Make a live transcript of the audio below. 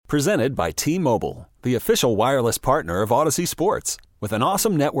Presented by T-Mobile, the official wireless partner of Odyssey Sports. With an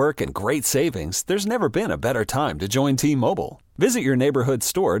awesome network and great savings, there's never been a better time to join T-Mobile. Visit your neighborhood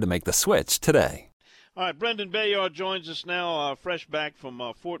store to make the switch today. All right, Brendan Bayard joins us now, fresh back from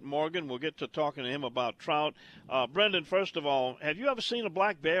Fort Morgan. We'll get to talking to him about trout. Brendan, first of all, have you ever seen a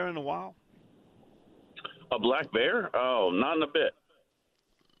black bear in a while? A black bear? Oh, not in a bit.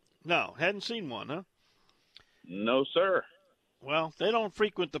 No, hadn't seen one, huh? No, sir. Well, they don't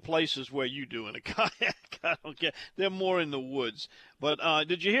frequent the places where you do in a kayak. I don't get. They're more in the woods. But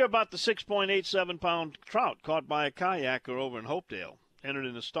did you hear about the 6.87-pound trout caught by a kayaker over in Hopedale, entered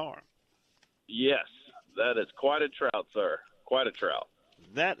in the Star? Yes, that is quite a trout, sir. Quite a trout.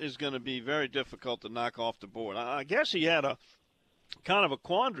 That is going to be very difficult to knock off the board. I guess he had a kind of a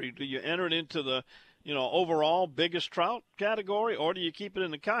quandary. Do you enter it into the, overall biggest trout category, or do you keep it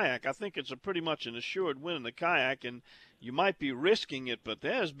in the kayak? I think it's a pretty much an assured win in the kayak, and you might be risking it, but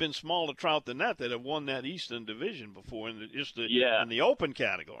there has been smaller trout than that have won that Eastern Division before in the open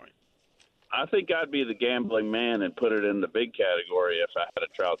category. I think I'd be the gambling man and put it in the big category if I had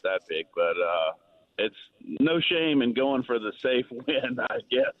a trout that big, but it's no shame in going for the safe win, I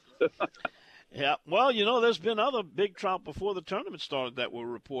guess. Yeah, well, there's been other big trout before the tournament started that were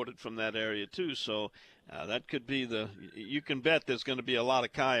reported from that area too, so that could be you can bet there's going to be a lot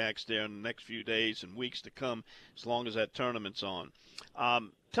of kayaks there in the next few days and weeks to come as long as that tournament's on.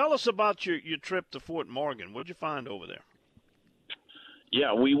 Tell us about your trip to Fort Morgan. What did you find over there?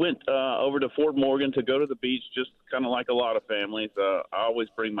 Yeah, we went over to Fort Morgan to go to the beach, just kind of like a lot of families. I always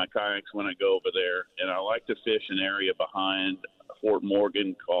bring my kayaks when I go over there, and I like to fish an area behind Fort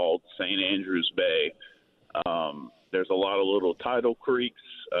Morgan called St. Andrews Bay. There's a lot of little tidal creeks,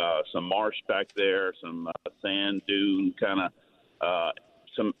 some marsh back there, some sand dune kind of,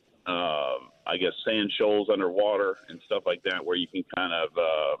 some, sand shoals underwater and stuff like that where you can kind of,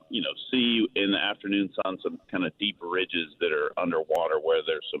 see in the afternoon sun some kind of deep ridges that are underwater where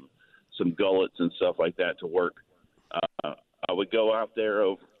there's some gullets and stuff like that to work. I would go out there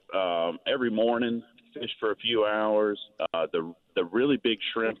every morning, fish for a few hours. The really big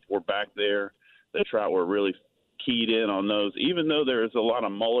shrimp were back there. The trout were really keyed in on those. Even though there's a lot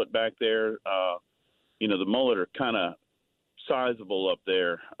of mullet back there, the mullet are kind of sizable up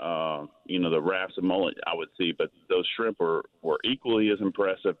there. The rafts of mullet I would see, but those shrimp were equally as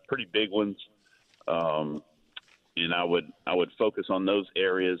impressive, pretty big ones. And I would focus on those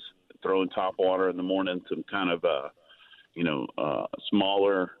areas, throwing top water in the morning, some kind of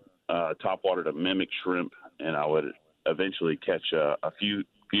smaller top water to mimic shrimp, and I would eventually catch a few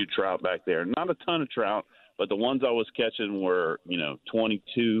trout back there. Not a ton of trout, but the ones I was catching were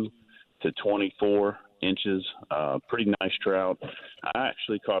 22 to 24 inches. Pretty nice trout. I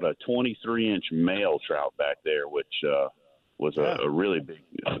actually caught a 23-inch male trout back there, which was a really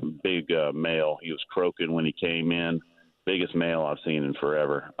big male. He was croaking when he came in. Biggest male I've seen in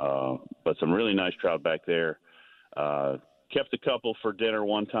forever. But some really nice trout back there. Kept a couple for dinner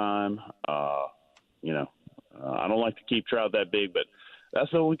one time. I don't like to keep trout that big, but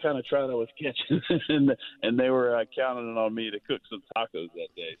that's the only kind of trout I was catching. and they were counting on me to cook some tacos that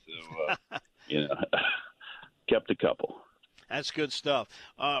day. So, kept a couple. That's good stuff.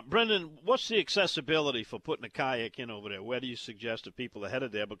 Brendan, what's the accessibility for putting a kayak in over there? Where do you suggest to people that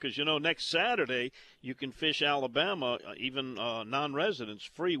headed there? Because, next Saturday you can fish Alabama, even non-residents,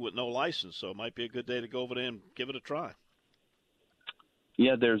 free with no license. So it might be a good day to go over there and give it a try.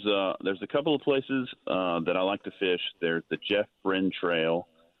 Yeah, there's a couple of places that I like to fish. There's the Jeff Brin Trail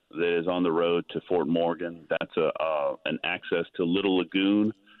that is on the road to Fort Morgan. That's an access to Little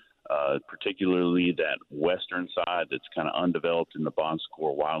Lagoon, particularly that western side that's kind of undeveloped in the Bon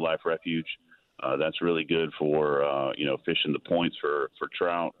Secours Wildlife Refuge. That's really good for fishing the points for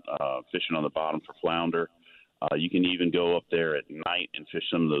trout, fishing on the bottom for flounder. You can even go up there at night and fish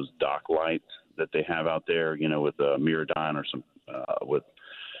some of those dock lights that they have out there, with a Miradine or some with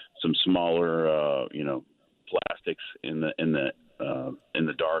some smaller, plastics in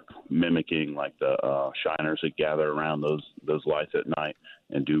the dark, mimicking like the shiners that gather around those lights at night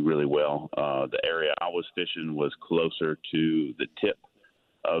and do really well. The area I was fishing was closer to the tip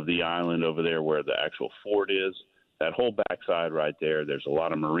of the island over there where the actual fort is. That whole backside right there, there's a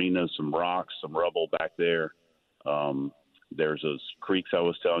lot of marinas, some rocks, some rubble back there. There's those creeks I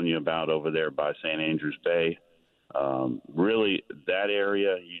was telling you about over there by St. Andrews Bay. Really, that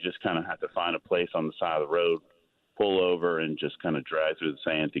area, you just kind of have to find a place on the side of the road, pull over, and just kind of drag through the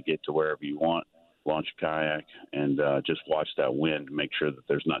sand to get to wherever you want, launch a kayak, and just watch that wind, make sure that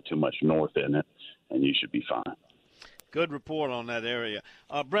there's not too much north in it, and you should be fine. Good report on that area.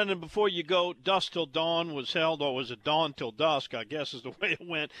 Brendan, before you go, Dusk Till Dawn was held, or was it Dawn Till Dusk, I guess is the way it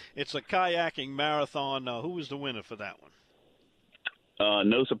went. It's a kayaking marathon. Who was the winner for that one?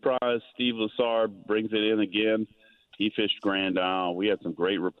 No surprise, Steve Lassard brings it in again. He fished Grand Isle. We had some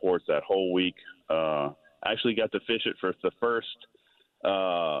great reports that whole week. Actually got to fish it for the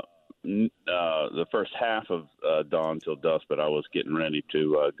first half of Dawn Till Dusk, but I was getting ready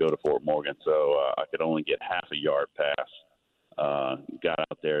to go to Fort Morgan, so I could only get half a yard pass. Got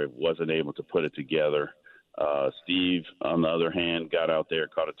out there, wasn't able to put it together. Steve, on the other hand, got out there,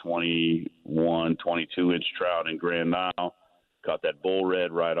 caught a 21, 22-inch trout in Grand Isle, caught that bull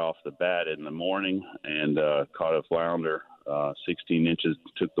red right off the bat in the morning, and caught a flounder, 16 inches,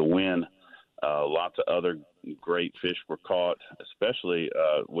 took the win. Lots of other great fish were caught, especially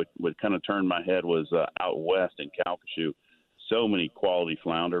what kind of turned my head was out west in Calcasieu. So many quality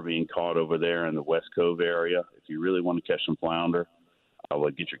flounder being caught over there in the West Cove area. If you really want to catch some flounder, I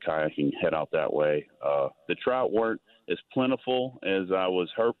would get your kayaking, head out that way. The trout weren't as plentiful as I was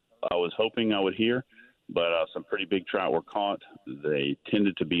hoping I would hear, but some pretty big trout were caught. They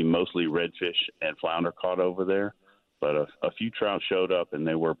tended to be mostly redfish and flounder caught over there. But a few trout showed up, and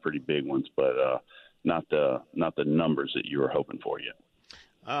they were pretty big ones, but not the numbers that you were hoping for yet.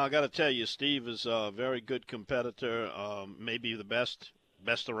 I got to tell you, Steve is a very good competitor, maybe the best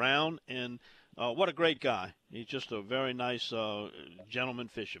around, and what a great guy. He's just a very nice gentleman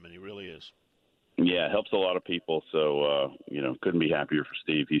fisherman. He really is. Yeah, it helps a lot of people, so, couldn't be happier for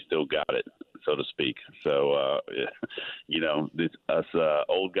Steve. He still got it, so to speak. So, us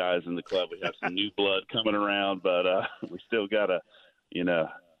old guys in the club, we have some new blood coming around, but we still got to,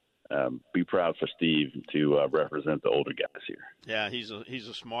 be proud for Steve to represent the older guys here. Yeah, he's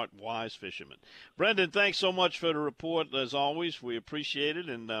a smart, wise fisherman. Brendan, thanks so much for the report, as always. We appreciate it,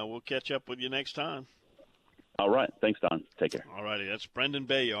 and we'll catch up with you next time. All right. Thanks, Don. Take care. All righty. That's Brendan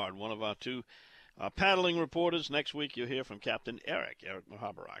Bayard, one of our two paddling reporters. Next week, you'll hear from Captain Eric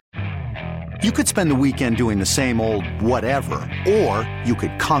Mahabarak. You could spend the weekend doing the same old whatever, or you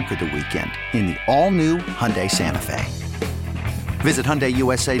could conquer the weekend in the all-new Hyundai Santa Fe. Visit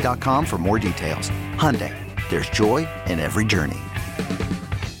HyundaiUSA.com for more details. Hyundai, there's joy in every journey.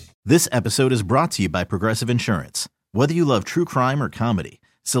 This episode is brought to you by Progressive Insurance. Whether you love true crime or comedy,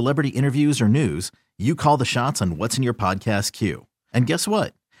 celebrity interviews or news, you call the shots on what's in your podcast queue. And guess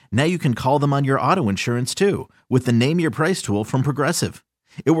what? Now you can call them on your auto insurance too, with the Name Your Price tool from Progressive.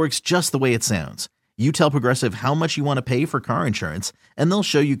 It works just the way it sounds. You tell Progressive how much you want to pay for car insurance, and they'll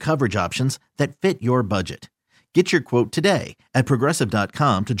show you coverage options that fit your budget. Get your quote today at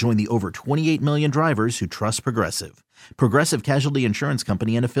Progressive.com to join the over 28 million drivers who trust Progressive. Progressive Casualty Insurance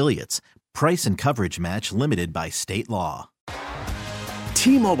Company and Affiliates. Price and coverage match limited by state law.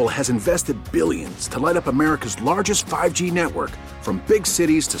 T-Mobile has invested billions to light up America's largest 5G network, from big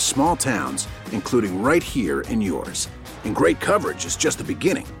cities to small towns, including right here in yours. And great coverage is just the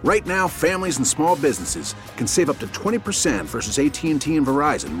beginning. Right now, families and small businesses can save up to 20% versus AT&T and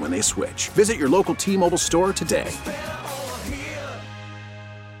Verizon when they switch. Visit your local T-Mobile store today.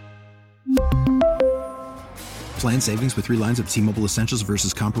 Plan savings with 3 lines of T-Mobile Essentials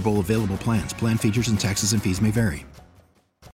versus comparable available plans. Plan features and taxes and fees may vary.